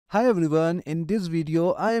Hi everyone, in this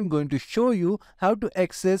video I am going to show you how to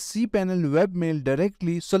access Cpanel Webmail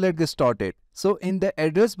directly, so let's get started. So in the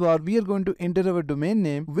address bar we are going to enter our domain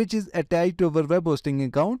name which is attached to our web hosting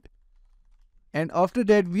account, and after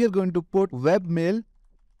that we are going to put webmail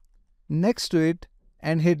next to it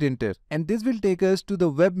and hit enter, and this will take us to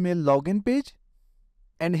the webmail login page.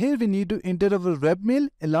 And here we need to enter our webmail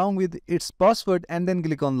along with its password and then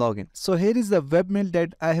click on login. So here is the webmail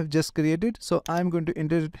that I have just created. So I am going to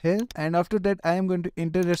enter it here, and after that I am going to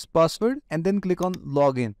enter its password and then click on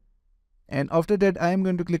login. And after that I am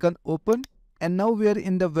going to click on open. And now we are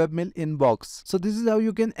in the webmail inbox. So this is how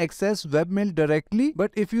you can access webmail directly.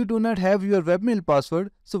 But if you do not have your webmail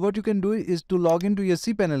password, so what you can do is to log into your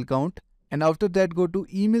Cpanel account, and after that go to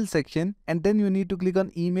email section, and then you need to click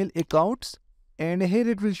on email accounts. And here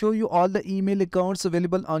it will show you all the email accounts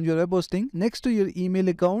available on your web hosting. Next to your email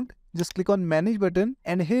account, just click on manage button,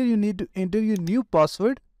 and here you need to enter your new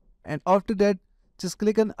password, and after that just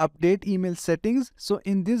click on update email settings. So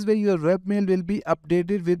in this way your webmail will be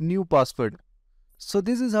updated with new password. So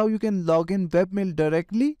this is how you can log in webmail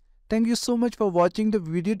directly. Thank you so much for watching the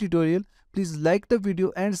video tutorial. Please like the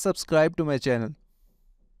video and subscribe to my channel.